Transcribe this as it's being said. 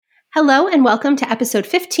Hello and welcome to episode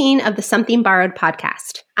 15 of the Something Borrowed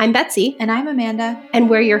podcast. I'm Betsy. And I'm Amanda. And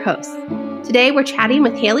we're your hosts. Today we're chatting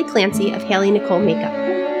with Hayley Clancy of Hayley, Nicole Makeup.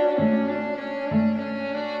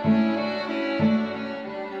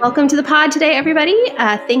 Welcome to the pod today, everybody.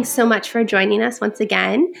 Thanks so much for joining us once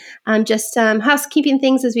again. Just some housekeeping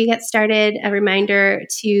things as we get started. A reminder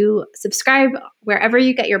to subscribe wherever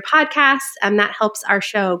you get your podcasts. That helps our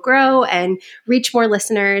show grow and reach more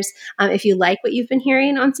listeners. If you like what you've been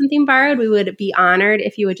hearing on Something Borrowed, we would be honored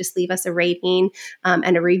if you would just leave us a rating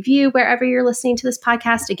and a review wherever you're listening to this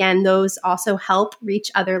podcast. Again, those also help reach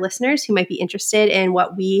other listeners who might be interested in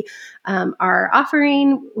what we are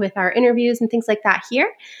offering with our interviews and things like that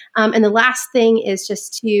here. And the last thing is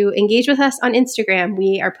just to engage with us on Instagram.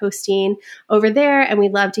 We are posting over there, and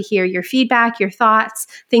we'd love to hear your feedback, your thoughts,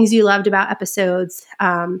 things you loved about episodes,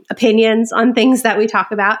 opinions on things that we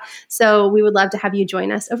talk about. So we would love to have you join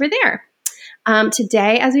us over there.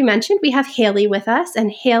 Today, as we mentioned, we have Hayley with us. And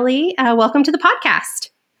Hayley, welcome to the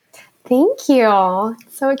podcast. Thank you.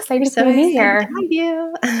 So excited to be here. Thank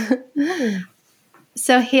you.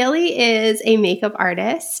 So Hayley is a makeup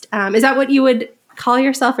artist. Is that what you would call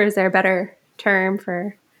yourself, or is there a better term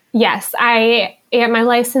for? Yes, I am. My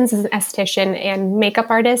license is an esthetician and makeup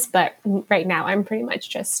artist, but right now I'm pretty much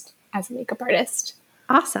just as a makeup artist.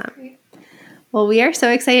 Awesome. Well, we are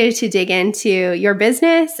so excited to dig into your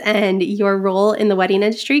business and your role in the wedding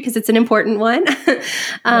industry because it's an important one.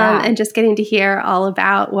 And just getting to hear all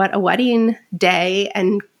about what a wedding day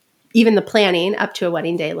and even the planning up to a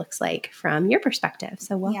wedding day looks like from your perspective.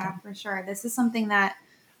 So welcome. Yeah, for sure. This is something that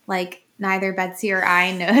neither Betsy or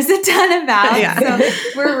I knows a ton about. Yeah. So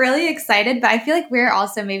we're really excited, but I feel like we're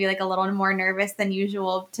also maybe a little more nervous than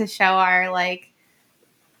usual to show our lack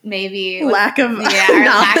of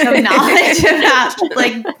knowledge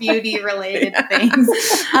about beauty related things.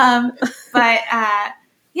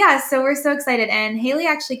 So we're so excited. And Hayley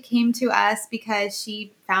actually came to us because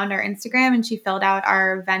she found our Instagram and she filled out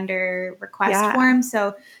our vendor request form.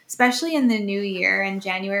 So especially in the new year in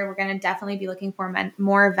January, we're going to definitely be looking for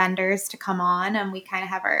more vendors to come on. And we kind of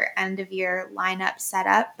have our end of year lineup set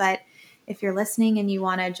up. But if you're listening and you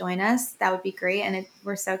want to join us, that would be great. And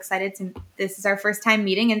we're so excited. This is our first time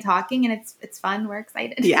meeting and talking, and it's fun. We're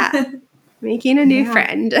excited. Yeah. Making a new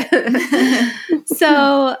friend.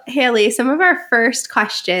 So, Hayley, some of our first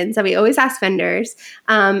questions that we always ask vendors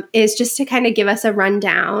is just to kind of give us a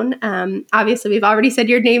rundown. Obviously, we've already said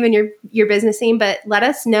your name and your business name, but let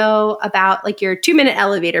us know about your 2-minute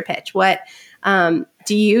elevator pitch. What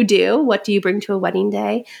do you do? What do you bring to a wedding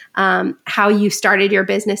day? How you started your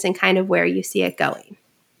business and kind of where you see it going.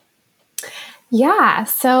 Yeah.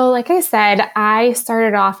 So like I said, I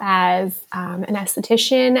started off as an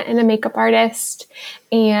esthetician and a makeup artist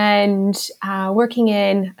and working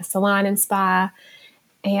in a salon and spa.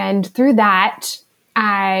 And through that,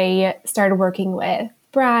 I started working with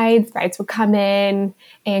brides. Brides would come in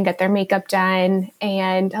and get their makeup done.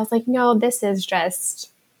 And I was like, no, this is just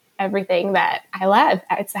everything that I love.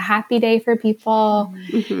 It's a happy day for people.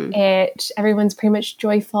 Mm-hmm. Everyone's pretty much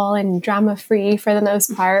joyful and drama free for the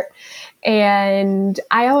most part. And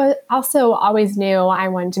I also always knew I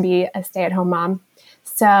wanted to be a stay-at-home mom.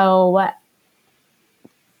 So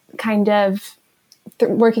kind of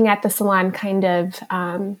working at the salon kind of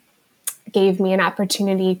gave me an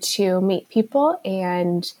opportunity to meet people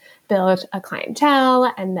and build a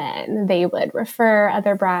clientele, and then they would refer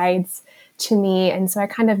other brides to me. And so I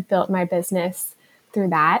kind of built my business through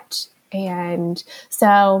that. And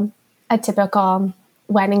so a typical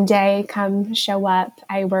wedding day, show up.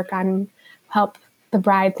 I help the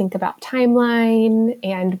bride think about timeline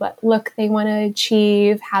and what look they want to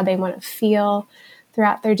achieve, how they want to feel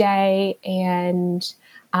throughout their day, and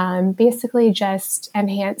basically just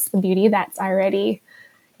enhance the beauty that's already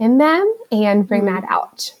in them and bring that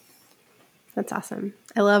out. That's awesome.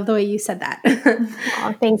 I love the way you said that.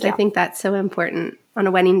 Oh, thank you. I think that's so important on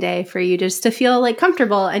a wedding day for you just to feel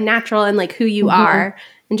comfortable and natural and who you are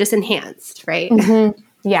and just enhanced, right? Mm-hmm.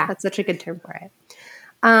 Yeah. That's such a good term for it.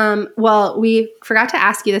 Well, we forgot to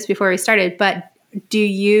ask you this before we started, but do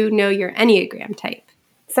you know your Enneagram type?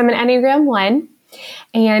 So I'm an Enneagram 1,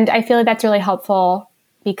 and I feel like that's really helpful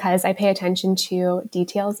because I pay attention to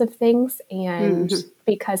details of things and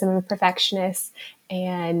because I'm a perfectionist,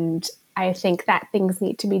 and I think that things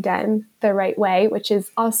need to be done the right way, which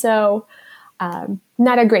is also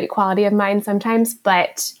not a great quality of mine sometimes,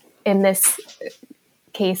 but in this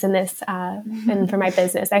case, and for my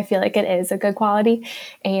business, I feel like it is a good quality.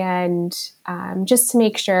 And just to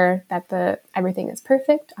make sure that everything is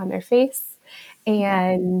perfect on their face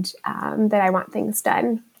and that I want things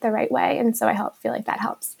done the right way. And so I feel like that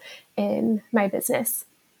helps in my business.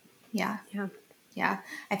 Yeah. Yeah. Yeah.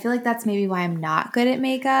 I feel like that's maybe why I'm not good at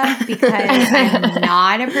makeup, because I'm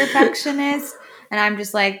not a perfectionist, and I'm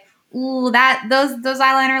just like, ooh, those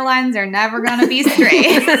eyeliner lines are never gonna be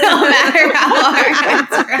straight, no matter how hard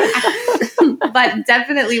I try. But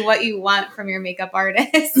definitely what you want from your makeup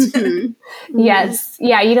artist. Mm-hmm. Yes.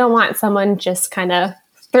 Yeah. You don't want someone just kind of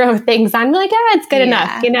throw things on like, it's good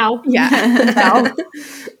enough, you know? Yeah.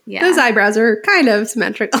 Yeah. Those eyebrows are kind of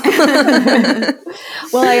symmetrical.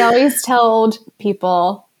 Well, I always told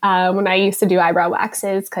people when I used to do eyebrow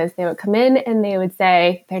waxes, because they would come in and they would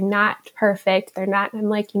say, they're not perfect. They're not. I'm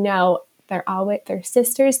like, they're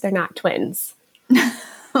sisters. They're not twins.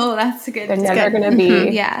 Oh, that's a good. They're never going to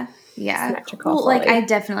be symmetrical. Well, like, I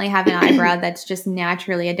definitely have an eyebrow that's just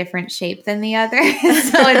naturally a different shape than the other.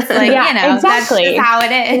 So it's like, exactly. That's just how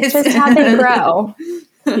it is. It's just how they grow.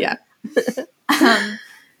 Yeah.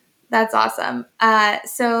 That's awesome.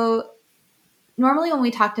 So normally when we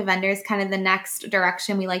talk to vendors, kind of the next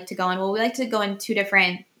direction we like to go in, we like to go in two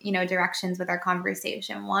different, directions with our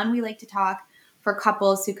conversation. One, we like to talk for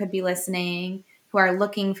couples who could be listening, who are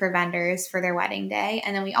looking for vendors for their wedding day.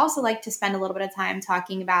 And then we also like to spend a little bit of time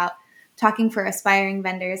talking for aspiring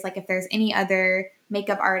vendors, like if there's any other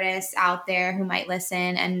makeup artists out there who might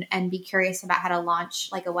listen and be curious about how to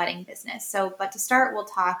launch like a wedding business. But to start, we'll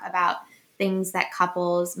talk about things that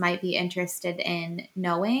couples might be interested in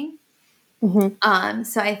knowing. Mm-hmm.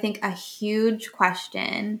 So I think a huge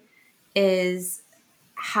question is,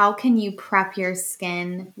 how can you prep your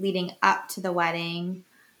skin leading up to the wedding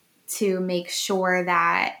to make sure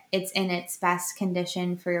that it's in its best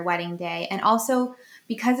condition for your wedding day? And also,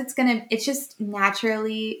 because it's going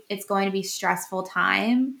to be stressful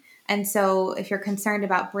time. And so if you're concerned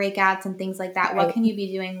about breakouts and things like that, what can you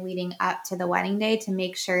be doing leading up to the wedding day to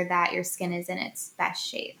make sure that your skin is in its best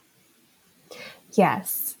shape?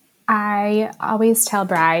 Yes. I always tell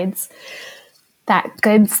brides that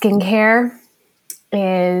good skincare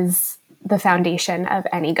is the foundation of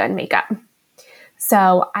any good makeup.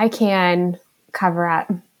 So I can cover up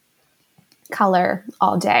color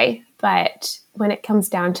all day, but when it comes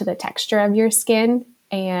down to the texture of your skin,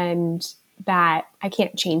 and that I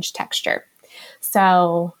can't change texture.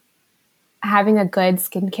 So having a good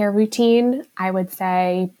skincare routine, I would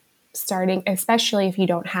say, starting, especially if you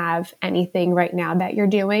don't have anything right now that you're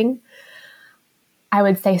doing, I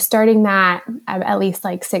would say starting that at least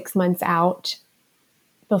like 6 months out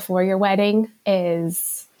before your wedding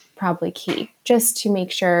is probably key, just to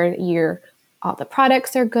make sure all the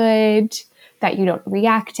products are good, that you don't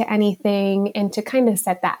react to anything, and to kind of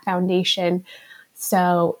set that foundation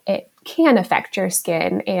so it can affect your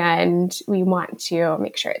skin. And we want to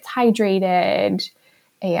make sure it's hydrated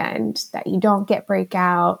and that you don't get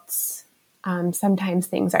breakouts. Sometimes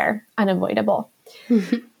things are unavoidable,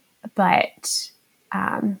 but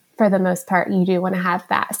for the most part, you do want to have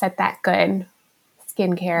set that good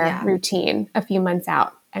skincare routine a few months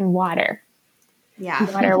out. And water.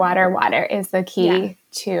 Yeah. Water is the key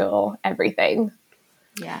to everything.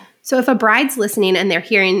 Yeah. So if a bride's listening and they're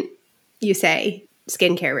hearing you say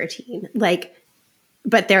skincare routine,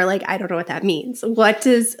 but they're like, I don't know what that means. What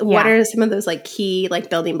are some of those like key like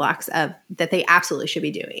building blocks of that they absolutely should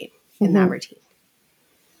be doing in that routine?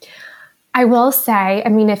 I will say,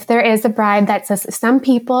 if there is a bride that says some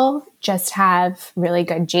people just have really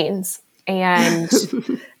good genes and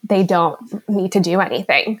they don't need to do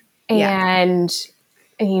anything. And,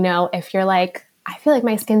 if you're like, I feel like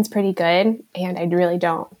my skin's pretty good and I really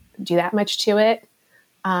don't do that much to it.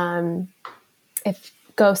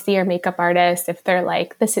 Go see your makeup artist. If they're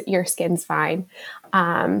like, your skin's fine.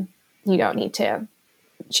 You don't need to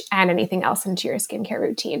add anything else into your skincare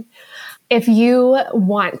routine. If you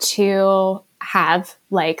want to have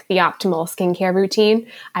like the optimal skincare routine,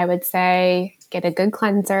 I would say get a good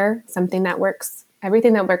cleanser,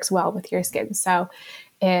 everything that works well with your skin. So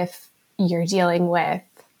if you're dealing with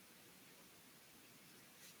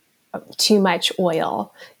too much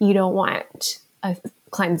oil, you don't want a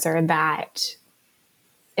cleanser that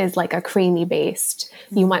is like a creamy based.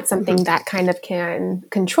 You want something that kind of can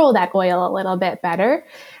control that oil a little bit better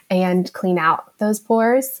and clean out those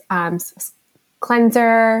pores.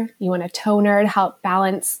 Cleanser, you want a toner to help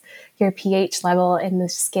balance your pH level in the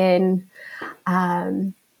skin.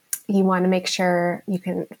 You want to make sure you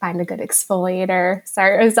can find a good exfoliator.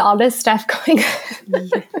 Sorry, is all this stuff going?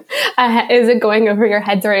 Is it going over your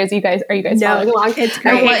heads, or are you guys following along? It's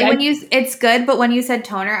great. It's good, but when you said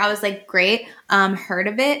toner, I was like, great. Heard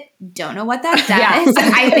of it? Don't know what that does.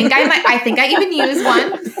 I think I even use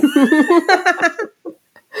one.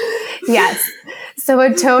 Yes. So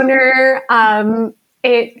a toner,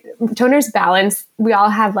 toner's balance. We all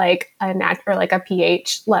have like a natural, like a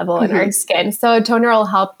pH level in our skin. So a toner will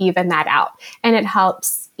help even that out, and it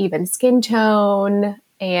helps even skin tone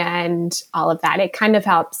and all of that. It kind of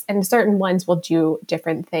helps, and certain ones will do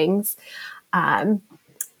different things.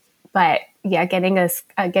 But yeah, getting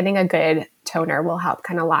a good toner will help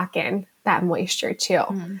kind of lock in that moisture too.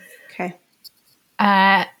 Okay.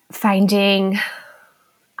 Finding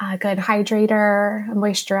a good hydrator, a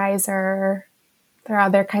moisturizer. There are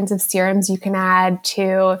other kinds of serums you can add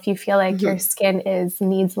too if you feel like your skin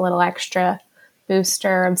needs a little extra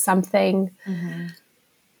booster of something.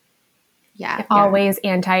 Yeah. Always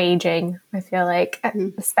anti-aging, I feel like,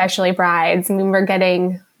 especially brides. I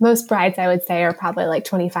mean, most brides, I would say, are probably like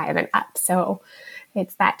 25 and up. So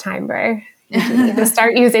it's that time where you need to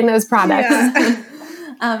start using those products.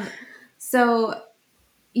 So,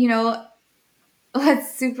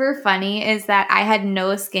 what's super funny is that I had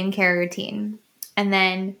no skincare routine. And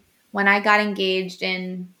then when I got engaged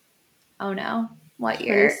in, what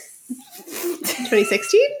year?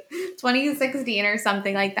 2016? 2016 or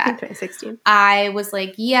something like that. 2016. I was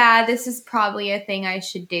like, yeah, this is probably a thing I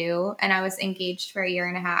should do. And I was engaged for a year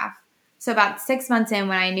and a half. So about 6 months in,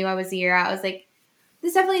 when I knew I was a year out, I was like,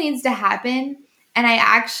 this definitely needs to happen. And I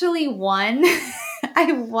actually won.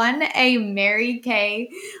 I won a Mary Kay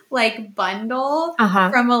bundle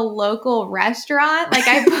from a local restaurant. Like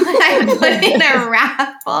I put in a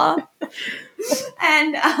raffle.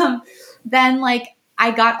 And then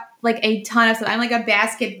I got a ton of stuff. I'm like a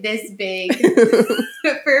basket this big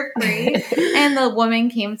for free. And the woman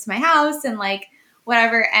came to my house and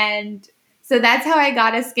whatever. And so that's how I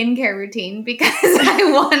got a skincare routine, because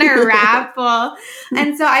I won a raffle.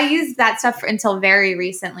 And so I used that stuff until very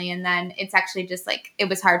recently. And then it's actually just it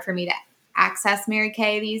was hard for me to access Mary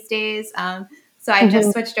Kay these days. So I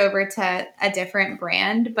just switched over to a different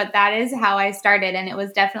brand, but that is how I started. And it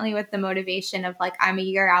was definitely with the motivation of I'm a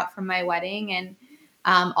year out from my wedding. And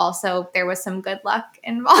also there was some good luck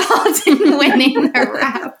involved in winning the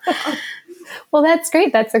raffle. Well, that's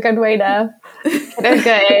great. That's a good way to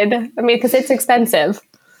get because it's expensive.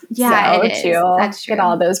 Yeah, so it is. That's true. Get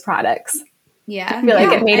all those products. Yeah. I feel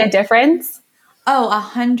like it made a difference. Oh,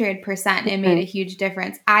 100%. It made a huge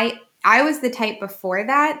difference. I was the type before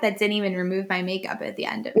that didn't even remove my makeup at the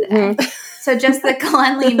end of the day. So just the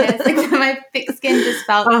cleanliness, my thick skin just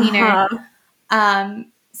felt cleaner.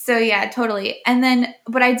 So yeah, totally. And then,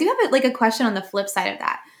 but I do have a question on the flip side of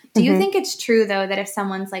that. Do you think it's true though that if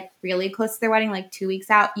someone's really close to their wedding, 2 weeks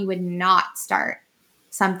out, you would not start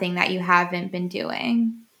something that you haven't been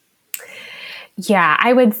doing? Yeah,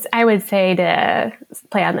 I would say to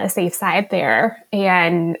play on the safe side there,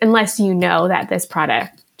 and unless you know that this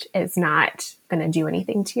product is not going to do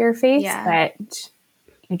anything to your face, but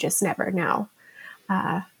you just never know.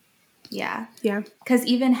 Yeah. Because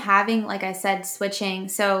even having, like I said, switching,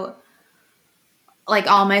 so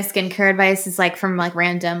all my skincare advice is from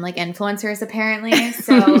random influencers apparently.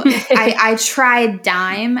 So I tried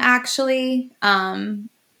Dime actually,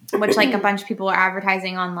 which a bunch of people are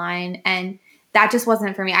advertising online, and that just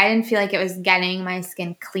wasn't for me. I didn't feel like it was getting my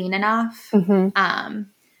skin clean enough.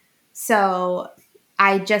 So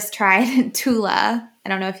I just tried Tula. I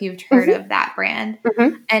don't know if you've heard of that brand.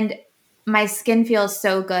 And my skin feels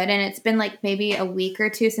so good. And it's been maybe a week or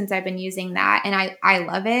two since I've been using that. And I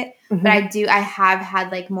love it. But I have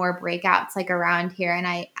had more breakouts around here.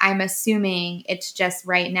 And I'm assuming it's just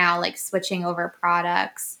right now, switching over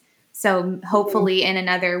products. So hopefully in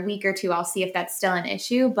another week or two, I'll see if that's still an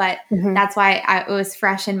issue. But that's why it was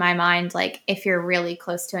fresh in my mind. If you're really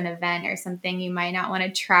close to an event or something, you might not want to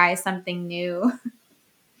try something new.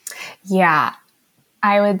 Yeah,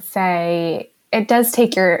 I would say it does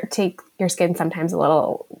take your skin sometimes a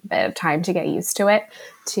little bit of time to get used to it.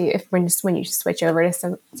 When you switch over to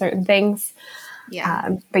some certain things.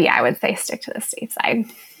 Yeah. But yeah, I would say stick to the safe side.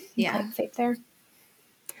 Yeah, safe there.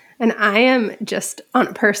 And I am just on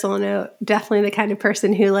a personal note, definitely the kind of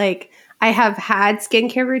person who I have had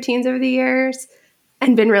skincare routines over the years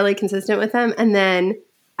and been really consistent with them. And then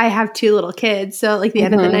I have 2 little kids. So the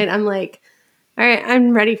end of the night, I'm all right,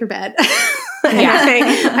 I'm ready for bed.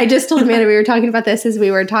 I just told Amanda we were talking about this as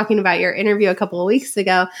we were talking about your interview a couple of weeks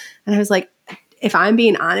ago. And I was like, if I'm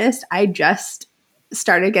being honest, I just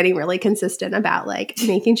started getting really consistent about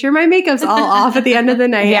making sure my makeup's all off at the end of the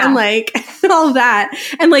night and all of that.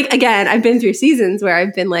 And again, I've been through seasons where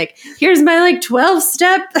I've been here's my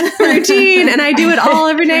 12-step routine and I do it all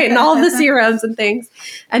every night and all the serums and things.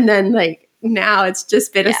 And then now it's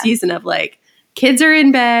just been a season of kids are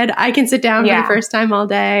in bed. I can sit down for the first time all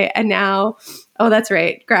day. And now, oh, that's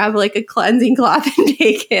right. Grab like a cleansing cloth and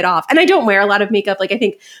take it off. And I don't wear a lot of makeup. Like I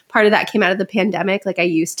think part of that came out of the pandemic. Like I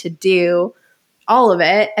used to do all of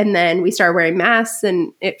it. And then we started wearing masks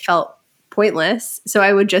and it felt pointless. So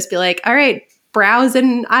I would just be like, all right, brows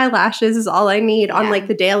and eyelashes is all I need on like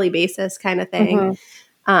the daily basis kind of thing.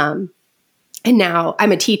 And now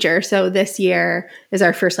I'm a teacher. So this year is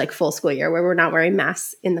our first like full school year where we're not wearing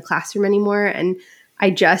masks in the classroom anymore. And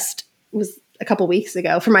I just was a couple weeks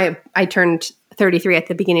ago I turned 33 at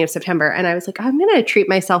the beginning of September. And I was like, I'm going to treat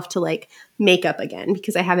myself to like makeup again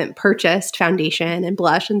because I haven't purchased foundation and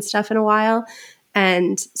blush and stuff in a while.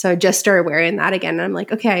 And so I just started wearing that again. And I'm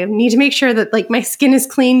like, okay, I need to make sure that like my skin is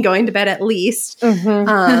clean going to bed at least.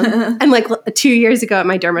 And like 2 years ago at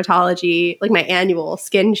my dermatology, like my annual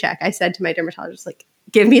skin check, I said to my dermatologist, like,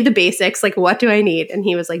 give me the basics. Like, what do I need? And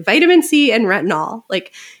he was like, vitamin C and retinol.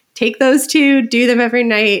 Like, take those two, do them every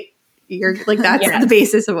night. You're like, that's the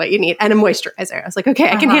basis of what you need. And a moisturizer. I was like, okay,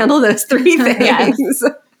 I can handle those three things.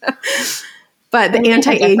 But the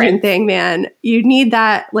anti-aging thing, man, you need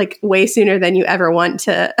that like way sooner than you ever want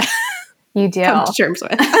to you do come to terms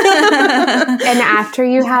with. And after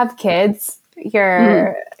you have kids,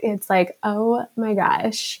 it's like, oh my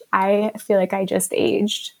gosh, I feel like I just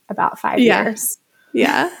aged about 5 years.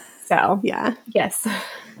 Yeah. So, yes.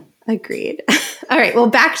 Agreed. All right. Well,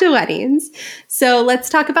 back to weddings. So let's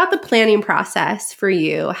talk about the planning process for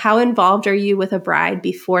you. How involved are you with a bride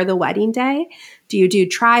before the wedding day? Do you do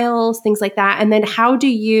trials, things like that? And then how do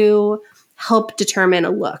you help determine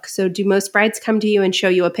a look? So do most brides come to you and show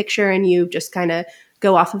you a picture and you just kind of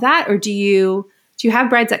go off of that? Or do you have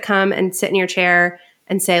brides that come and sit in your chair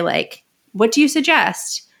and say like, what do you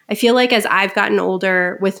suggest? I feel like as I've gotten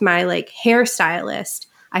older with my like hairstylist,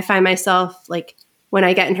 I find myself like when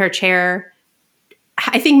I get in her chair,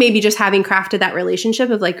 I think maybe just having crafted that relationship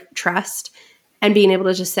of like trust and being able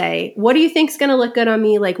to just say, what do you think is going to look good on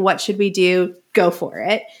me? Like, what should we do? Go for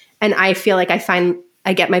it. And I feel like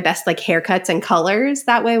I get my best like haircuts and colors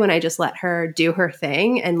that way when I just let her do her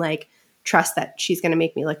thing and like trust that she's going to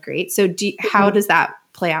make me look great. So how does that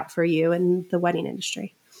play out for you in the wedding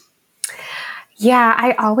industry? Yeah,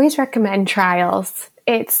 I always recommend trials.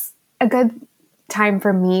 It's a good time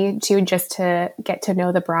for me to get to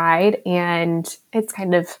know the bride, and it's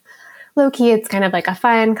kind of low-key. It's kind of like a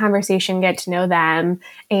fun conversation, get to know them.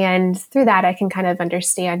 And through that, I can kind of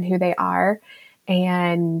understand who they are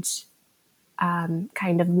and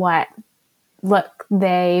kind of what look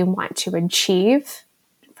they want to achieve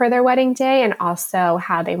for their wedding day and also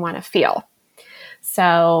how they want to feel.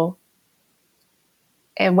 So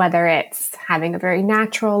whether it's having a very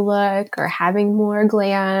natural look or having more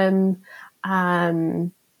glam,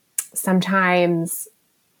 sometimes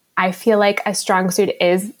I feel like a strong suit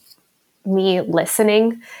is me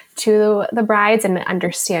listening to the brides and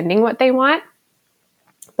understanding what they want.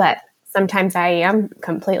 But sometimes I am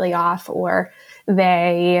completely off or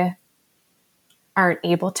they aren't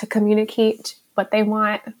able to communicate what they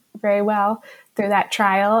want very well through that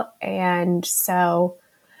trial. And so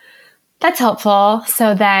that's helpful.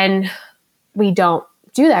 So then we don't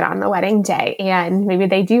do that on the wedding day. And maybe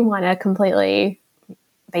they do want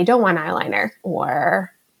they don't want eyeliner,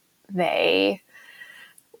 or they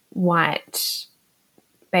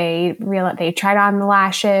tried on the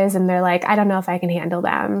lashes and they're like, I don't know if I can handle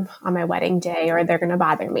them on my wedding day or they're going to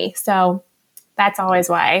bother me. So that's always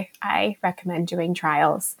why I recommend doing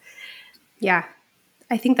trials. Yeah.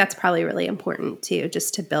 I think that's probably really important too,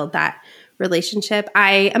 just to build that relationship.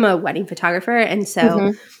 I am a wedding photographer. And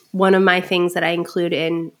so one of my things that I include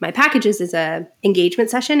in my packages is a engagement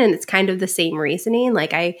session. And it's kind of the same reasoning.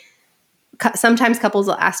 Like sometimes couples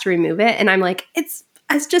will ask to remove it. And I'm like, it's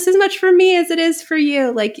just as much for me as it is for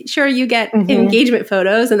you. Like, sure, you get engagement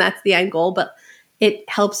photos and that's the end goal, but it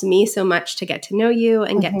helps me so much to get to know you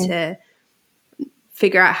and get to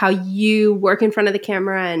figure out how you work in front of the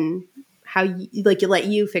camera and how you let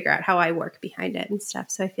you figure out how I work behind it and stuff.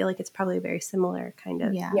 So I feel like it's probably a very similar kind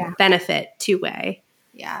of benefit two-way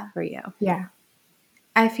for you. Yeah.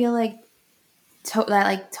 I feel like that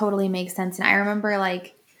like totally makes sense. And I remember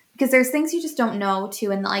like, because there's things you just don't know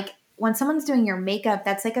too. And like when someone's doing your makeup,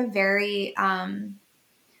 that's like a very,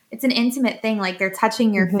 it's an intimate thing. Like they're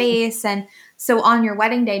touching your face. And so on your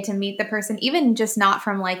wedding day to meet the person, even just not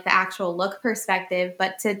from like the actual look perspective,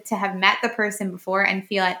 but to have met the person before and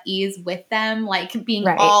feel at ease with them, like being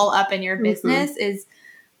all up in your business is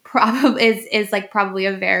probably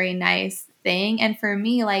a very nice thing. And for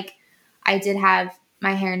me, like I did have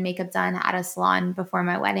my hair and makeup done at a salon before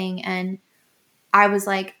my wedding. And I was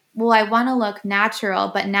like, well, I want to look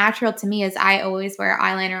natural, but natural to me is I always wear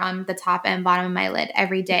eyeliner on the top and bottom of my lid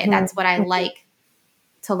every day. That's what I like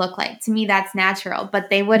to look like. To me, that's natural. But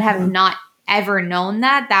they would have not ever known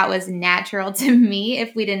that that was natural to me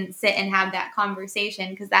if we didn't sit and have that conversation,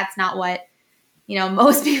 because that's not what,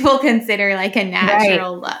 most people consider like a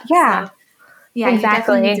natural look. Yeah. So, yeah, exactly. You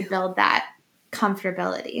definitely need to build that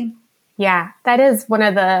comfortability. Yeah, that is one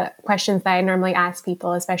of the questions that I normally ask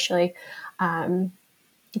people, especially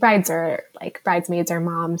bridesmaids or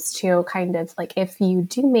moms, to kind of like, if you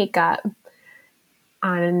do makeup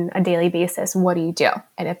on a daily basis, what do you do?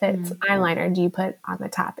 And if it's eyeliner, do you put on the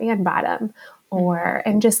top and bottom?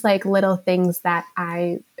 And just like little things that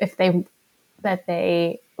they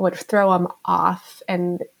would throw them off,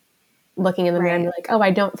 and looking in the mirror and be like, oh,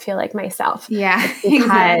 I don't feel like myself. Yeah, it's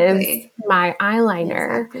because my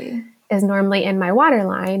eyeliner is normally in my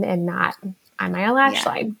waterline and not on my lash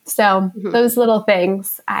line. So those little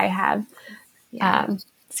things I have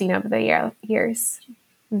seen over the years.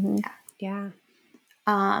 Yeah.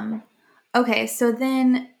 Okay, so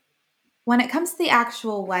then when it comes to the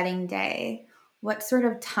actual wedding day, what sort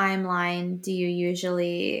of timeline do you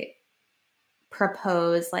usually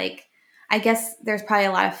propose? Like, I guess there's probably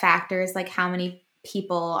a lot of factors, like how many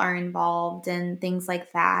people are involved and things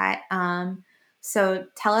like that. So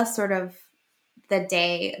tell us sort of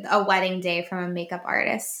a wedding day from a makeup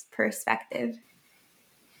artist's perspective.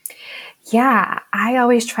 Yeah, I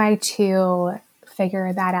always try to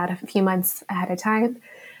figure that out a few months ahead of time.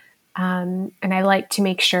 And I like to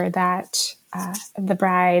make sure that the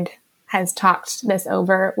bride has talked this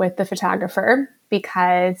over with the photographer,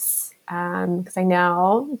 because I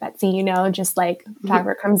know, Betsy, just like the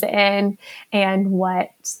photographer comes in and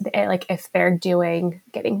if they're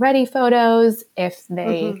getting ready photos, if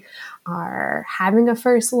they are having a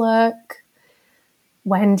first look,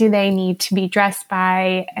 when do they need to be dressed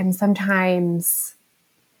by? And sometimes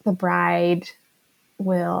the bride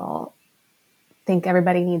will think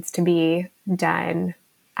everybody needs to be done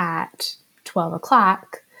at 12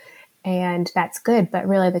 o'clock, and that's good. But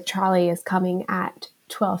really the trolley is coming at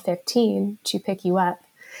 12:15 to pick you up.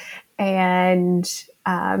 And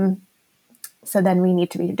so then we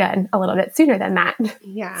need to be done a little bit sooner than that.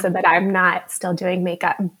 Yeah. So that I'm not still doing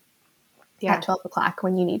makeup at 12 o'clock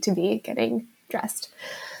when you need to be getting dressed.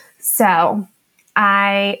 So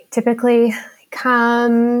I typically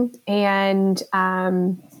come and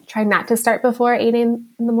try not to start before 8 in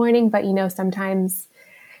the morning, but sometimes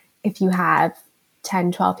if you have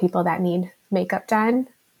 10, 12 people that need makeup done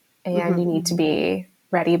and you need to be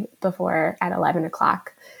ready before at 11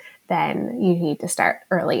 o'clock, then you need to start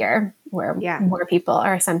earlier where more people,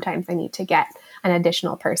 or sometimes I need to get an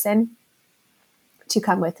additional person to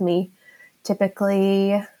come with me.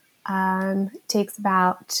 Typically takes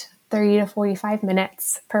about 30 to 45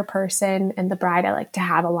 minutes per person, and the bride, I like to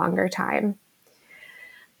have a longer time.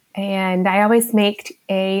 And I always make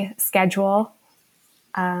a schedule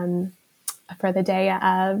for the day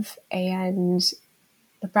of, and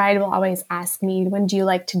the bride will always ask me, when do you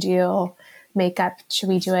like to do makeup? Should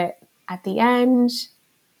we do it at the end?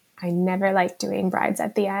 I never like doing brides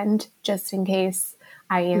at the end, just in case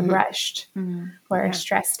I am rushed or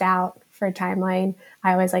stressed out for a timeline.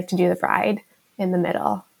 I always like to do the bride in the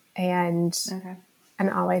middle and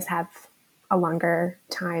always have a longer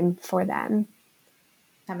time for them.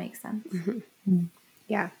 That makes sense.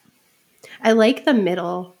 Yeah. I like the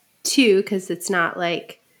middle too, because it's not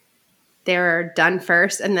like they're done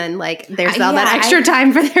first and then like there's all that extra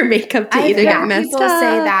time for their makeup to either get messed people up.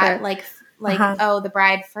 Say that oh, the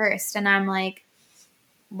bride first, and I'm like,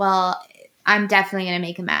 well, I'm definitely gonna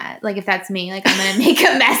make a mess. Like if that's me, like I'm gonna make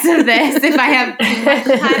a mess of this if I have too much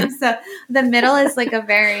time. So the middle is like a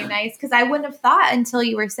very nice, because I wouldn't have thought until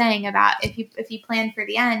you were saying about if you plan for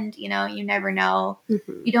the end, you never know.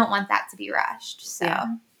 You don't want that to be rushed. So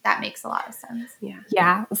that makes a lot of sense.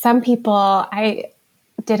 Yeah. Some people, I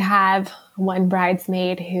did have one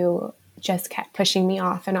bridesmaid who just kept pushing me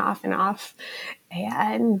off and off and off.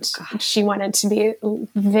 And she wanted to be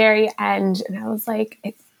very end. And I was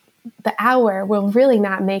like, the hour will really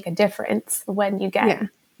not make a difference when you get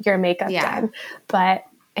your makeup done.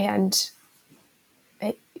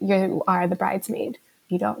 You are the bridesmaid.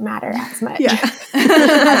 You don't matter as much as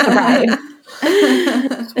the bride.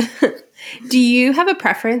 Do you have a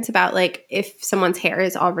preference about like if someone's hair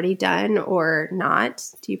is already done or not?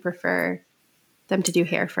 Do you prefer them to do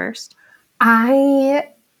hair first? I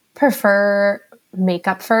prefer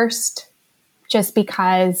makeup first, just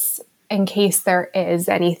because in case there is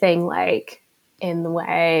anything like in the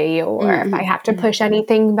way, or if I have to push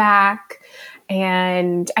anything back.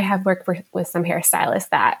 And I have worked with some hairstylists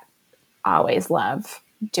that always love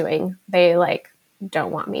they like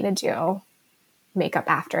don't want me to do makeup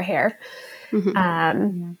after hair.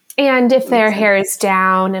 And if their hair is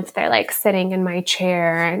down, if they're like sitting in my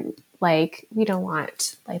chair, and like we don't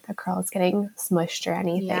want like the curls getting smushed or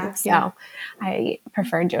anything. So I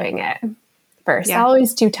prefer doing it first. I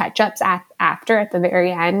always do touch-ups after at the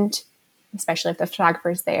very end, especially if the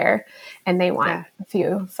photographer's there and they want a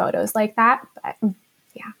few photos like that. But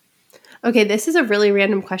Okay, this is a really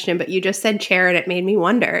random question, but you just said chair and it made me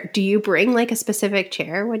wonder. Do you bring like a specific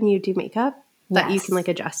chair when you do makeup that you can like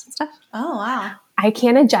adjust and stuff? Oh, wow. I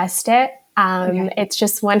can adjust it. It's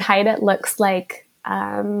just one height. It looks like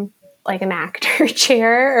an actor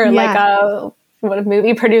chair or like a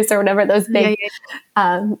movie producer, whatever, those big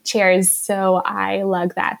chairs. So I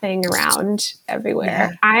lug that thing around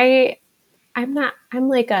everywhere. I'm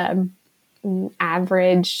like an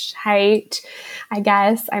average height, I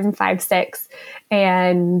guess. I'm 5'6",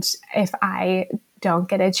 and if I don't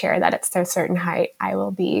get a chair that it's a certain height, I will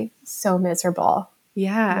be so miserable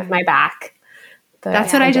with my back.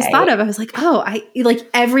 That's what I just thought of. I was like,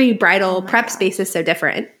 every bridal prep space is so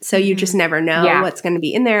different. So you just never know what's going to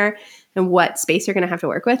be in there and what space you're going to have to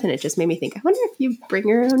work with. And it just made me think, I wonder if you bring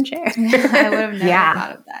your own chair. I would have never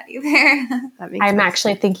thought of that either. I'm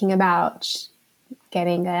actually thinking about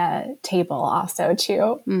getting a table also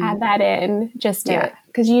to add that in, just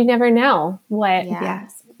because you never know what,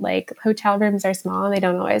 like hotel rooms are small and they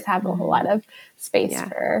don't always have a whole lot of space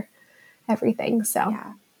for everything. So,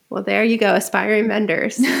 well, there you go, aspiring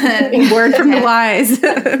vendors. Word from the wise: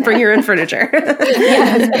 bring your own furniture.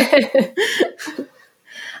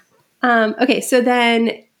 Okay, so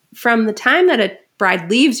then from the time that a bride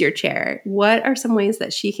leaves your chair, what are some ways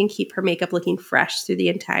that she can keep her makeup looking fresh through the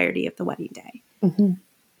entirety of the wedding day?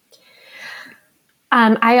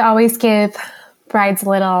 I always give brides a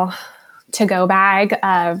little to-go bag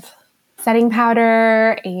of setting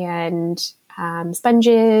powder and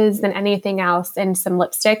sponges and anything else, and some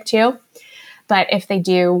lipstick too. But if they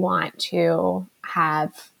do want to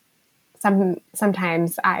have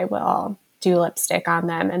sometimes I will do lipstick on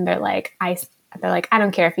them, and they're like, I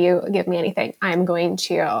don't care if you give me anything. I want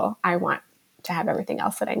to have everything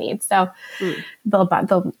else that I need. So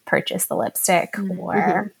they'll purchase the lipstick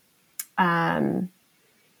or,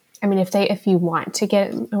 if you want to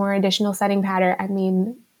get more additional setting powder,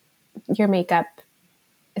 your makeup,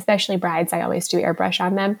 especially brides, I always do airbrush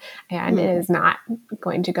on them, and it is not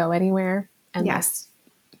going to go anywhere unless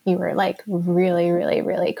you were like really, really,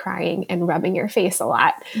 really crying and rubbing your face a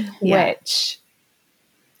lot, which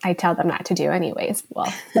I tell them not to do anyways.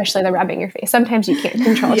 Well, especially the rubbing your face. Sometimes you can't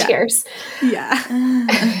control tears.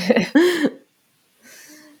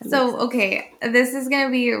 So, okay, this is going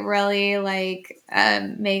to be really like a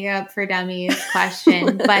makeup for dummies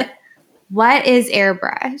question, but what is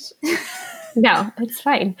airbrush? No, it's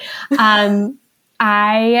fine.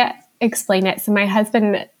 I explain it. So my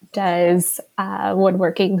husband does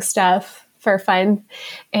woodworking stuff for fun.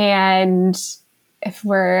 And I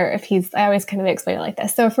always kind of explain it like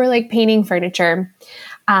this. So if we're like painting furniture,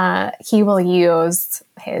 he will use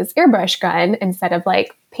his airbrush gun instead of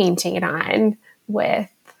like painting it on with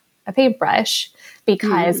a paintbrush,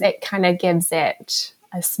 because it kind of gives it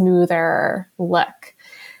a smoother look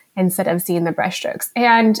instead of seeing the brush strokes.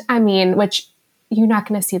 And which you're not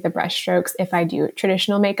going to see the brush strokes if I do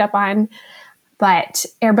traditional makeup on, but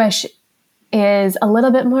airbrush is a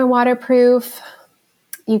little bit more waterproof.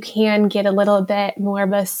 You can get a little bit more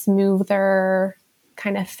of a smoother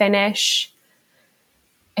kind of finish.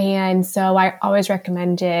 And so I always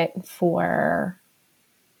recommend it for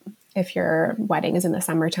if your wedding is in the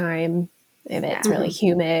summertime, if it's really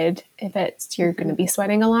humid, if you're going to be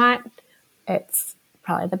sweating a lot, it's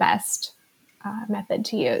probably the best method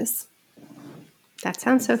to use. That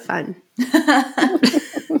sounds so fun.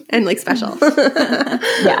 And like special.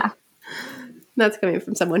 Yeah. That's coming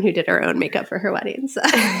from someone who did her own makeup for her wedding. So.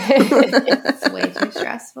 It's way too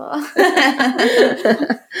stressful.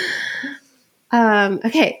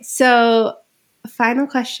 Okay, so final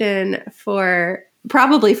question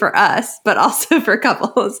probably for us, but also for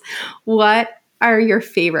couples. What are your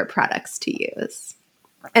favorite products to use?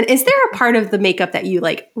 And is there a part of the makeup that you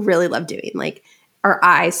like really love doing? Like, are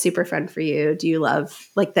eyes super fun for you? Do you love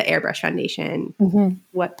like the airbrush foundation?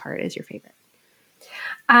 What part is your favorite?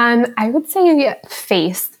 I would say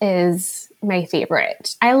face is my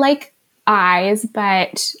favorite. I like eyes,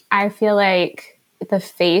 but I feel like the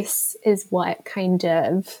face is what kind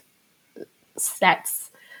of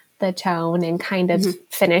sets the tone and kind of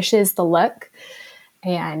finishes the look.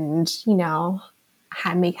 And,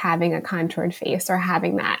 having a contoured face or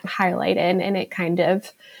having that highlighted, and it kind of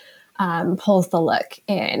pulls the look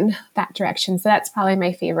in that direction. So that's probably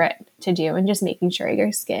my favorite to do, and just making sure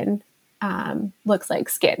your skin looks like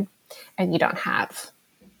skin and you don't have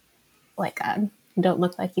you don't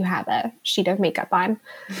look like you have a sheet of makeup on.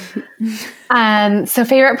 So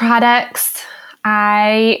favorite products.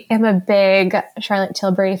 I am a big Charlotte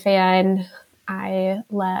Tilbury fan. I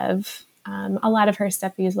love a lot of her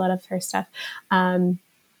stuff. I use a lot of her stuff. I'm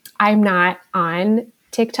not on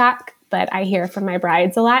TikTok, but I hear from my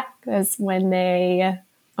brides a lot, because when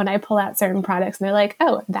I pull out certain products and they're like,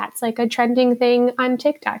 oh, that's like a trending thing on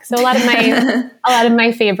TikTok. So a lot of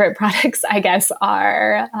my favorite products, I guess,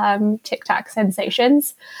 are TikTok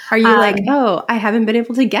sensations. Are you like, oh, I haven't been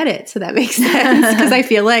able to get it, so that makes sense? Because I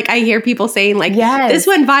feel like I hear people saying like, yes, this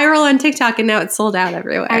went viral on TikTok and now it's sold out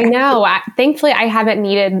everywhere. I know. Thankfully, I haven't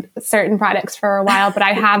needed certain products for a while, but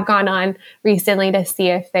I have gone on recently to see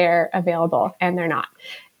if they're available, and they're not.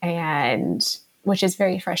 And which is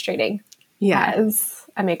very frustrating. Yeah. As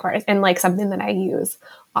a makeup artist, and like something that I use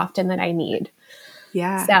often that I need.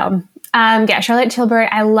 Yeah. So, Charlotte Tilbury,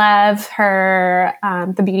 I love her,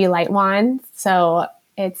 the Beauty Light Wand. So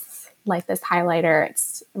it's like this highlighter.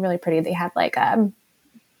 It's really pretty. They have like a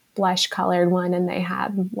blush colored one, and they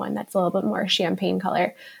have one that's a little bit more champagne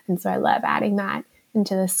color. And so I love adding that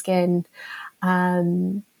into the skin. I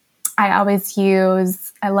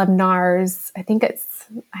love NARS.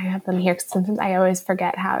 I have them here because sometimes I always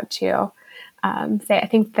forget how to say, I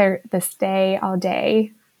think they're the Stay All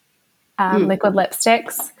Day liquid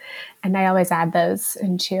lipsticks. And I always add those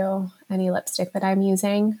into any lipstick that I'm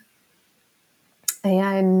using.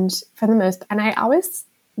 And I always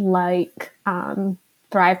like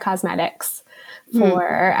Thrive Cosmetics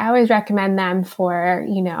I always recommend them for,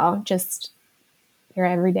 just your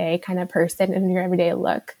everyday kind of person and your everyday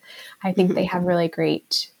look. I think they have really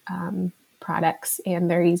great products, and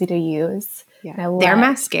they're easy to use. Yeah. Their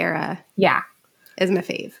mascara is my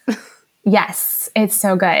fave. Yes, it's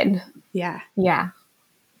so good. Yeah. Yeah.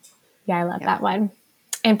 Yeah, I love that one.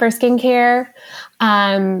 And for skincare,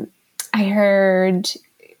 I heard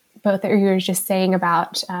both of you were just saying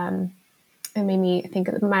about, it made me think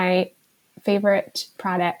of my favorite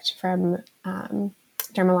product from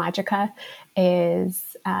Dermalogica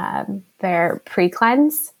is their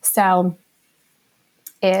pre-cleanse. So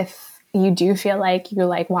if you do feel like you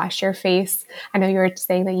wash your face, I know you were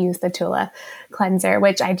saying that you use the Tula cleanser,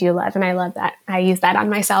 which I do love, and I love that. I use that on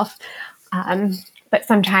myself. But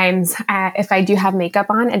sometimes if I do have makeup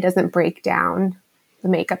on, it doesn't break down the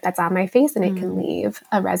makeup that's on my face, and it can leave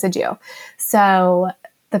a residue. So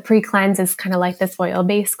the pre-cleanse is kind of like this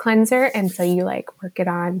oil-based cleanser. And so you work it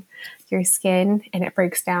on your skin, and it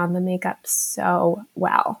breaks down the makeup so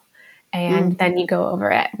well. And then you go over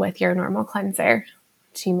it with your normal cleanser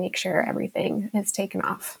to make sure everything is taken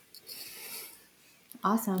off.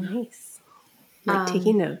 Awesome. Nice. I'm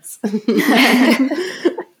taking notes.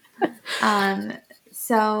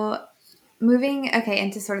 So moving,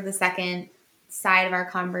 into sort of the second side of our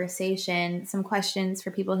conversation, some questions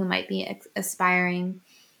for people who might be aspiring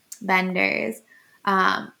vendors.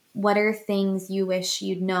 What are things you wish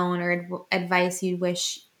you'd known, or advice you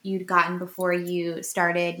wish you'd gotten before you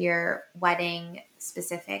started your wedding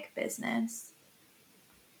specific business?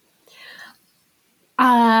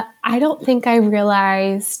 I don't think I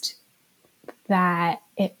realized that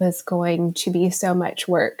it was going to be so much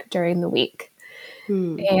work during the week.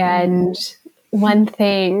 And one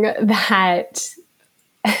thing that,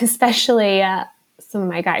 especially some of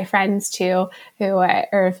my guy friends too,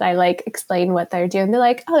 or if I explain what they're doing, they're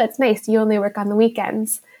like, oh, that's nice. You only work on the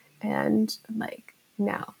weekends. And I'm like,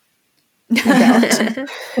 no, I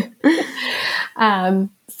don't.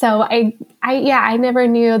 So I never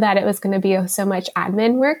knew that it was going to be so much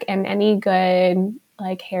admin work, and any good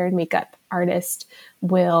hair and makeup artist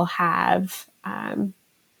will have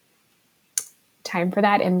time for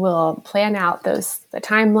that, and will plan out the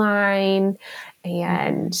timeline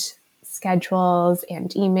and schedules and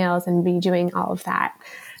emails, and be doing all of that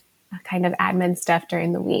kind of admin stuff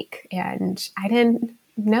during the week. And I didn't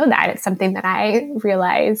know that. It's something that I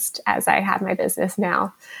realized as I have my business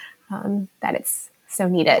now, that it's so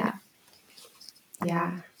needed.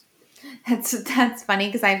 Yeah. That's funny,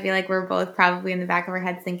 because I feel like we're both probably in the back of our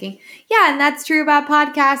heads thinking, yeah, and that's true about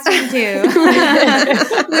podcasting too.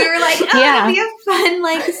 We were like, oh, it'll be a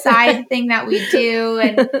fun side thing that we do,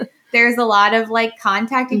 and there's a lot of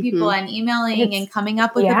contacting people and emailing and coming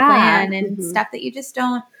up with a plan and stuff that you just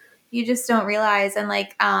don't realize. And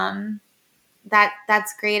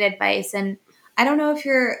that's great advice. And I don't know if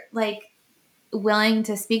you're willing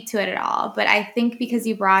to speak to it at all. But I think because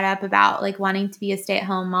you brought up about like wanting to be a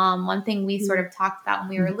stay-at-home mom, one thing we sort of talked about when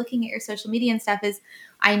we were looking at your social media and stuff is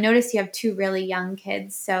I noticed you have 2 really young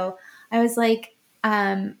kids. So I was like,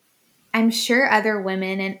 I'm sure other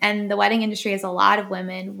women and the wedding industry has a lot of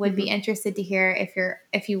women would be interested to hear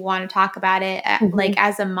if you want to talk about it, like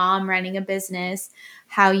as a mom running a business,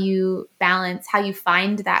 how you balance, how you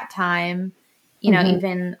find that time, you know,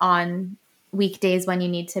 even on weekdays when you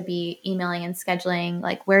need to be emailing and scheduling,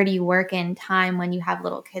 like where do you work in time when you have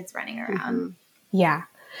little kids running around? Yeah.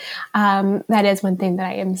 That is one thing that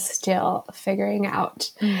I am still figuring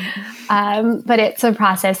out. But it's a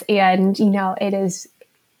process, and, you know, it is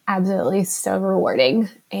absolutely so rewarding.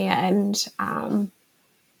 And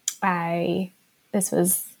this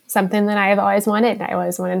was something that I have always wanted. I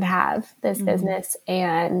always wanted to have this business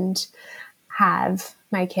and have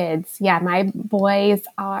my kids. Yeah, my boys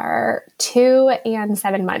are 2 and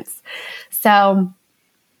 7 months. So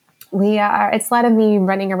it's a lot of me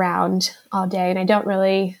running around all day, and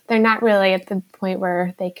they're not really at the point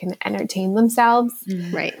where they can entertain themselves.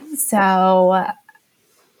 Right. So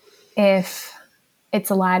if it's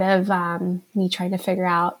a lot of me trying to figure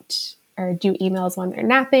out or do emails when they're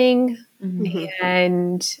napping.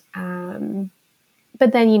 And,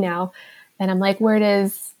 but then, you know, then I'm like, where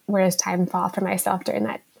does time fall for myself during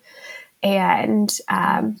that? And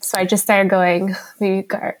so I just started go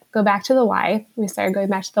back to the Y. We started going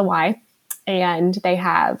back to the Y, and they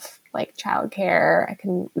have like childcare. I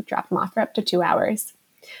can drop them off for up to 2 hours.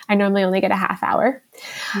 I normally only get a half hour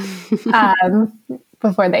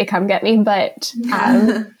before they come get me, but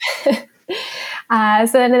so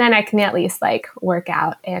then I can at least like work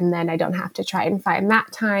out, and then I don't have to try and find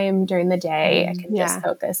that time during the day. I can just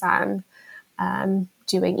focus on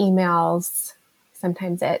doing emails.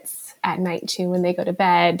 Sometimes it's at night too when they go to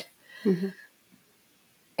bed.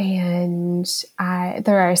 And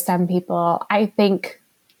there are some people, I think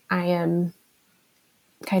I am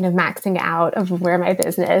kind of maxing out of where my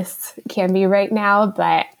business can be right now,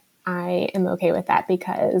 but I am okay with that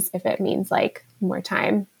because if it means like more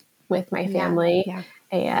time with my family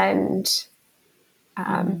and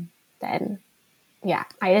then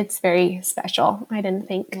it's very special. I didn't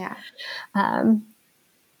think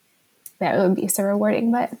that would be so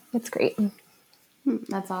rewarding, but it's great.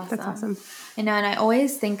 That's awesome. That's awesome. I know, and I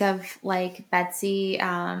always think of like Betsy.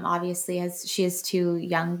 Obviously, she has 2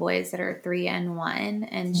 young boys that are 3 and 1,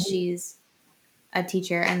 and she's a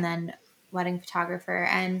teacher and then wedding photographer.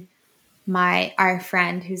 And our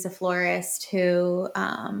friend who's a florist who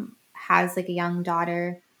has like a young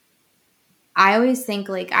daughter. I always think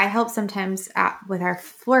like I help sometimes with our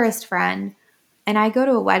florist friend, and I go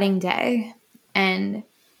to a wedding day and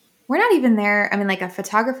we're not even there. I mean, like a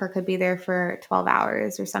photographer could be there for 12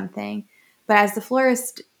 hours or something. But as the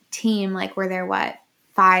florist team, like we're there,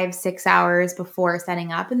 5-6 hours before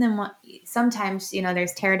setting up. And then sometimes, you know,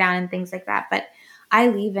 there's tear down and things like that. But I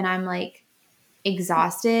leave and I'm like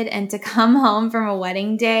exhausted. And to come home from a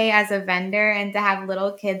wedding day as a vendor and to have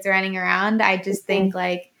little kids running around, I just think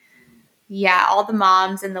like, yeah, all the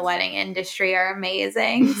moms in the wedding industry are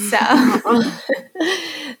amazing. So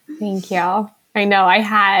thank you. I know I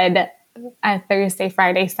had a Thursday,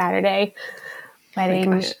 Friday, Saturday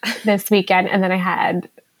wedding this weekend. And then I had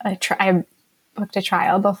I booked a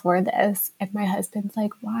trial before this. And my husband's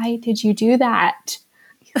like, why did you do that?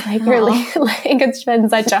 He's like, really? Like, it's been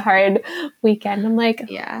such a hard weekend. I'm like,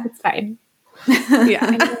 yeah, it's fine.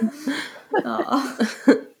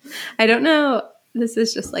 I don't know. This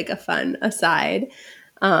is just like a fun aside.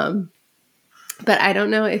 But I don't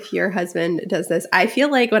know if your husband does this. I feel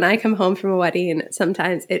like when I come home from a wedding,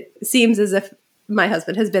 sometimes it seems as if my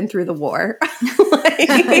husband has been through the war. I'm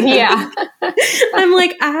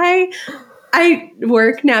like, I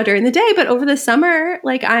work now during the day, but over the summer,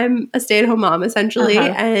 like I'm a stay-at-home mom essentially.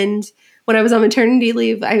 And when I was on maternity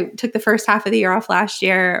leave, I took the first half of the year off last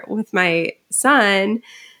year with my son.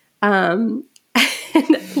 And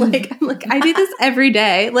like, I'm like, I do this every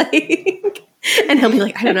day. Like, and he'll be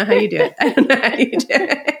like, I don't know how you do it. I don't know how you do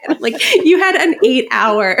it. I'm like, you had an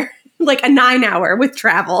 8-hour, like a 9-hour with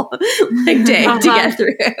travel like day to get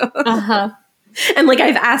through. And like,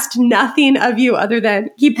 I've asked nothing of you other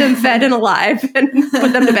than keep them fed and alive and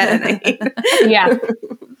put them to bed at night.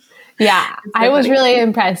 Yeah. So I was really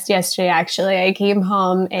impressed yesterday, actually. I came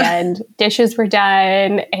home and dishes were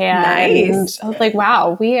done and I was like,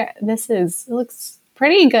 wow, it looks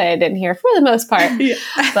pretty good in here for the most part.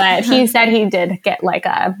 But he said he did get like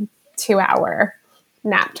a 2-hour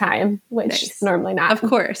nap time, which is normally not. Of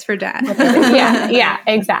course, for dad. Yeah,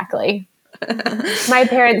 exactly. My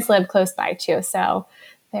parents live close by too, so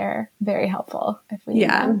they're very helpful if we need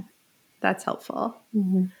them. That's helpful.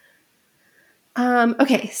 Mm-hmm.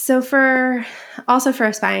 Okay. So for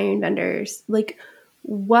aspiring vendors, like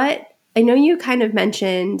I know you kind of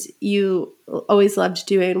mentioned you always loved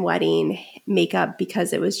doing wedding makeup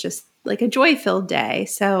because it was just like a joy-filled day.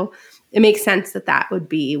 So it makes sense that would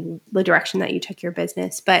be the direction that you took your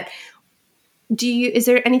business. But is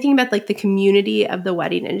there anything about like the community of the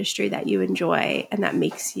wedding industry that you enjoy and that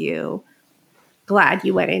makes you glad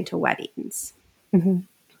you went into weddings? Mm-hmm.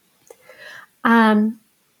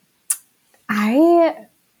 I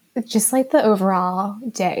just like the overall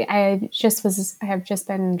day. I have just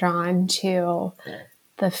been drawn to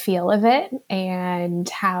the feel of it and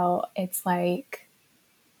how it's like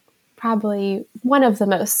probably one of the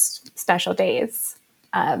most special days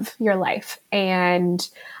of your life. And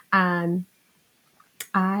that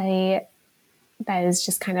is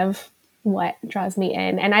just kind of what draws me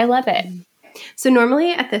in, and I love it. So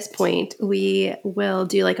normally at this point, we will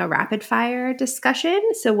do like a rapid fire discussion.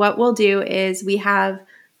 So what we'll do is we have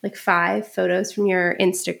like 5 photos from your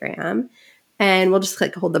Instagram and we'll just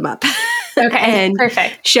like hold them up. Okay, and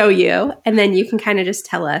perfect. Show you. And then you can kind of just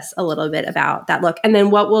tell us a little bit about that look. And then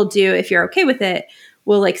what we'll do, if you're okay with it,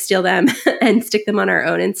 we'll like steal them and stick them on our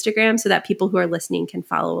own Instagram so that people who are listening can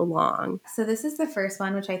follow along. So this is the first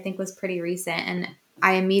one, which I think was pretty recent. And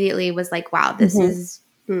I immediately was like, wow, this is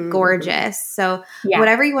gorgeous. So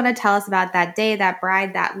whatever you want to tell us about that day, that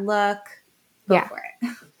bride, that look, go for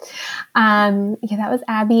it. That was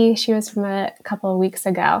Abby. She was from a couple of weeks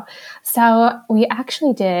ago. So we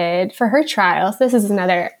actually did, for her trials, this is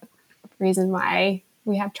another reason why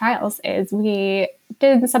we have trials, is we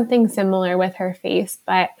did something similar with her face,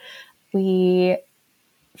 but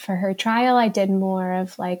for her trial, I did more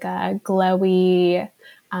of like a glowy,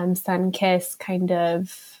 sun-kissed kind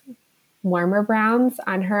of warmer browns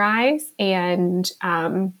on her eyes, and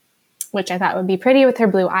which I thought would be pretty with her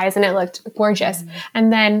blue eyes, and it looked gorgeous.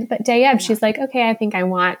 And then, but day of, she's like, okay, I think I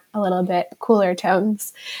want a little bit cooler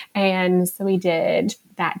tones. And so we did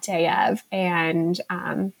that day of. And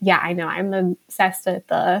I know I'm obsessed with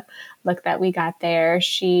the look that we got there.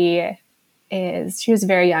 She was a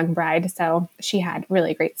very young bride, so she had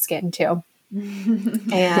really great skin too.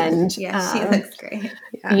 And she looks great.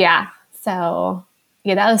 So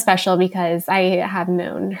that was special because I have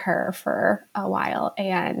known her for a while,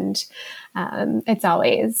 and it's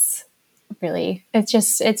always really, it's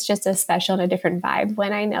just a special and a different vibe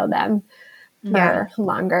when I know them for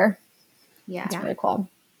longer. Yeah. It's really cool.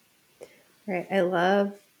 Right. I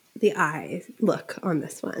love the eye look on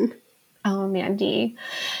this one. Oh, Mandy.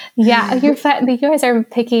 Yeah, you guys are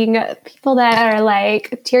picking people that are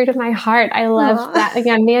like dear to my heart. I love that.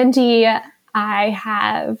 Again, Mandy, I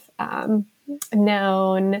have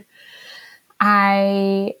known.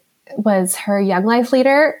 I was her Young Life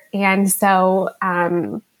leader. And so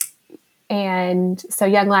Young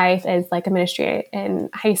Life is like a ministry in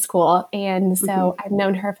high school. And so I've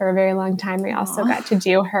known her for a very long time. I also got to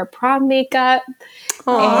do her prom makeup.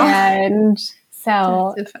 And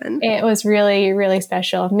so it was really, really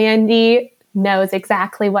special. Mandy knows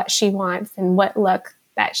exactly what she wants and what look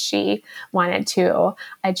that she wanted to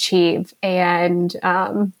achieve. And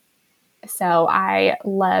so I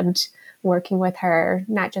loved working with her,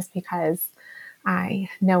 not just because I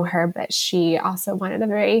know her, but she also wanted a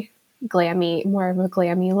very more of a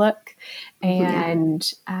glammy look.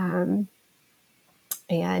 And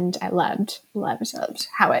and I loved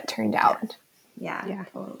how it turned out. Yeah,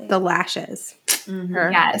 totally. The lashes.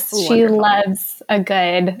 Yes, she loves a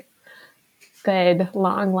good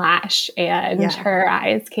long lash, and her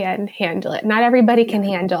eyes can handle it. Not everybody can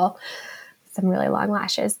handle some really long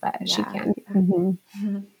lashes, but she can.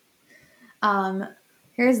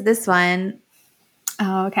 Here's this one.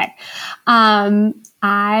 Oh, okay.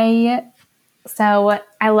 I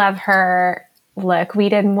love her look. We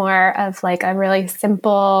did more of like a really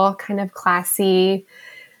simple, kind of classy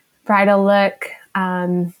bridal look.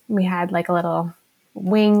 We had like a little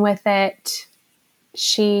wing with it.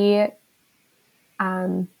 She,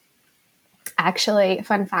 actually,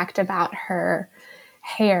 fun fact about her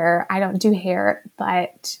hair, I don't do hair,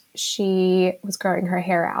 but she was growing her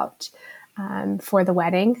hair out for the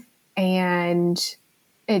wedding, and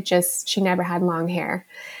she never had long hair,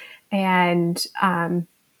 and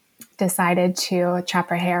decided to chop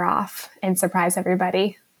her hair off and surprise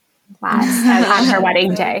everybody on her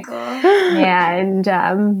wedding day. Cool. And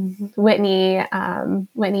Whitney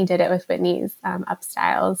did it with Whitney's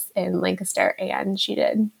Upstyles in Lancaster, and she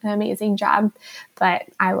did an amazing job. But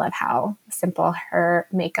I love how simple her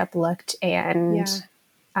makeup looked, and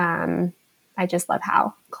I just love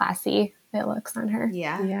how classy it looks on her.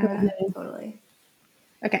 Yeah, totally.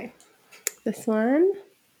 Okay, this one.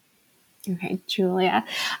 Okay, Julia.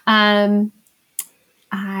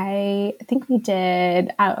 I think we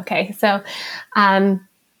did. Oh, okay. So,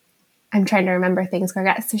 I'm trying to remember things going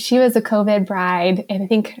on. So she was a COVID bride, and I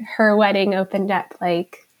think her wedding opened up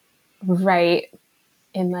like right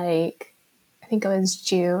in like, I think it was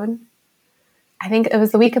June. I think it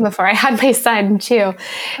was the weekend before I had my son too.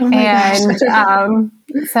 Oh my And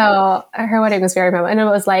so her wedding was very memorable, and it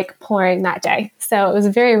was like pouring that day. So it was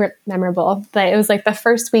very memorable, but it was like the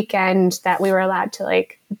first weekend that we were allowed to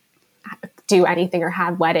like do anything or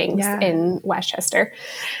have weddings in Westchester.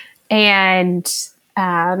 And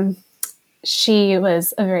she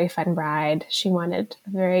was a very fun bride. She wanted a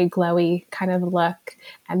very glowy kind of look.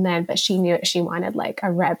 But she knew she wanted like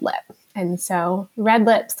a red lip. And so red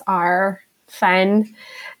lips are fun.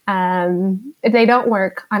 They don't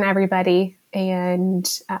work on everybody. And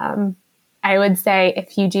I would say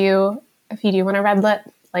if you do want a red lip,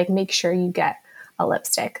 like make sure you get a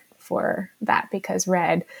lipstick for that, because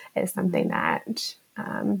red is something that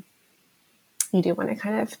you do want to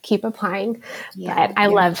kind of keep applying. But I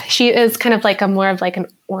love, she is kind of like more of like an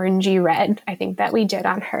orangey red, I think, that we did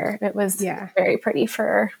on her. It was very pretty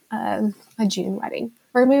for a June wedding.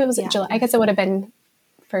 Or maybe it was July. I guess it would have been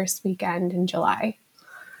first weekend in July.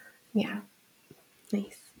 Yeah.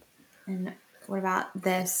 Nice. And what about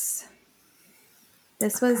this?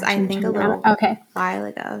 This was, I think, a little while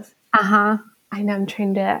ago. I know. I'm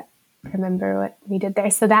trying to remember what we did there.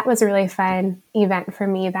 So that was a really fun event for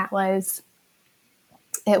me.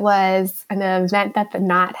 It was an event that the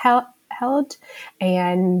Knot held.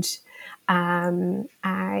 And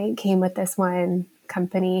I came with this one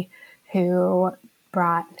company who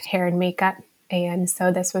brought hair and makeup. And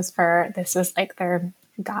so this was like their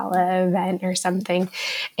gala event or something.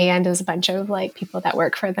 And it was a bunch of like people that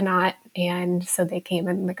work for the Knot. And so they came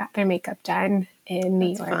and they got their makeup done in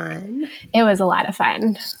New York. Fun. It was a lot of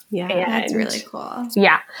fun. Yeah. And that's really cool.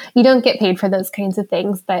 Yeah. You don't get paid for those kinds of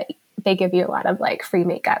things, but they give you a lot of like free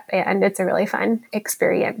makeup, and it's a really fun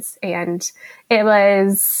experience. And it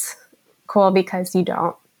was cool because I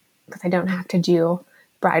don't have to do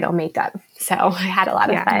bridal makeup. So I had a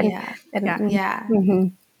lot of fun. Yeah. Mm-hmm.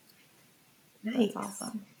 Nice. That's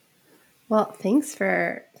awesome. Well, thanks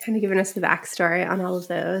for kind of giving us the backstory on all of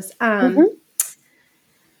those.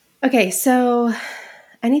 Okay. So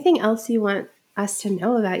anything else you want us to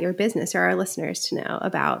know about your business, or our listeners to know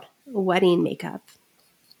about wedding makeup?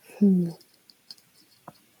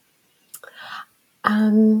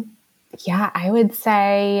 Yeah, I would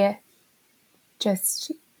say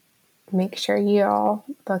just make sure you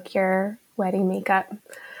book your wedding makeup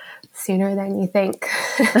sooner than you think.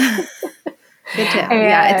 Good tip.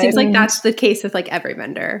 Yeah, it seems like that's the case with like every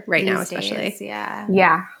vendor right now, especially. Days, yeah.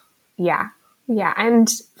 And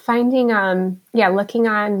finding, looking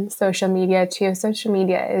on social media too. Social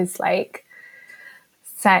media is like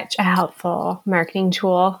such a helpful marketing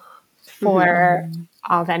tool for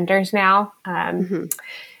all vendors now.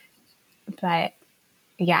 But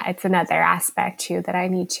yeah, it's another aspect too that I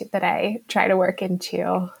try to work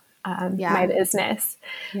into my business.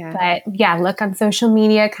 Yeah. But yeah, look on social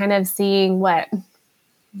media, kind of seeing what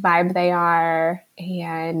vibe they are,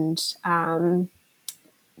 and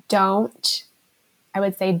don't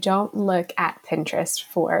look at Pinterest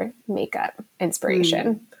for makeup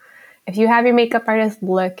inspiration. If you have your makeup artist,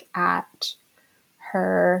 look at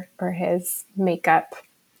her or his makeup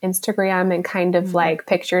Instagram and kind of like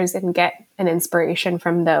pictures and get an inspiration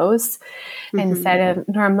from those. Instead of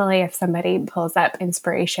normally if somebody pulls up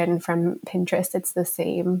inspiration from Pinterest, it's the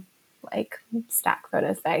same like stock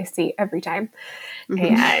photos that I see every time.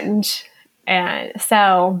 And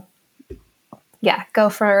so yeah, go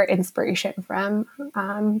for inspiration from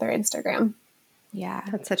their Instagram. Yeah.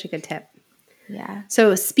 That's such a good tip. Yeah.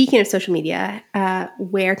 So speaking of social media,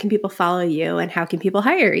 where can people follow you and how can people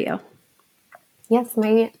hire you? Yes,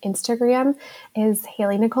 my Instagram is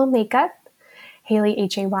Hayley Nicole Makeup, Hayley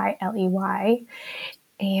Hayley.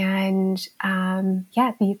 And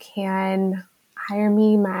you can hire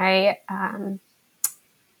me.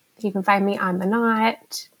 You can find me on The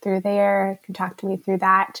Knot through there. You can talk to me through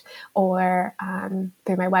that, or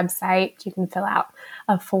through my website. You can fill out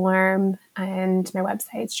a form, and my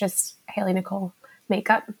website's just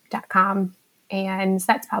HayleyNicoleMakeup.com. And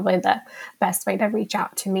that's probably the best way to reach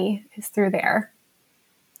out to me is through there.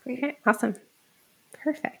 Okay, awesome.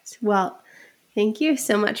 Perfect. Well, thank you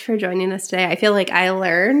so much for joining us today. I feel like I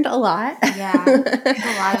learned a lot. Yeah,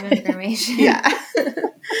 a lot of information.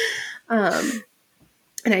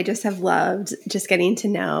 And I just have loved just getting to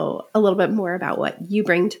know a little bit more about what you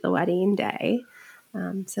bring to the wedding day.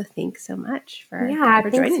 So thanks so much for joining us.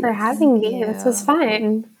 Thanks for having me. This was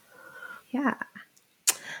fun. Yeah.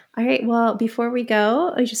 All right. Well, before we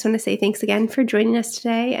go, I just want to say thanks again for joining us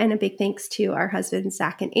today, and a big thanks to our husbands,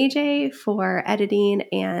 Zach and AJ, for editing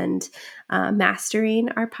and mastering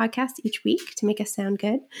our podcast each week to make us sound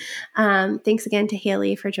good. Thanks again to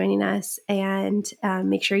Hayley for joining us, and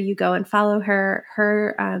make sure you go and follow her.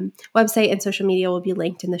 Her website and social media will be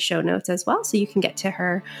linked in the show notes as well, so you can get to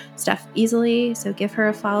her stuff easily. So give her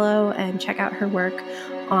a follow and check out her work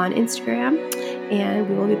on Instagram, and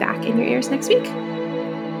we will be back in your ears next week.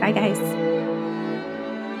 Bye, guys.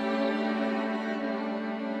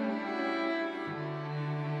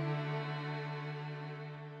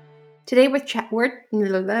 Today with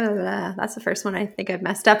that's the first one I think I've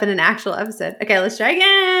messed up in an actual episode. Okay, let's try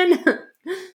again.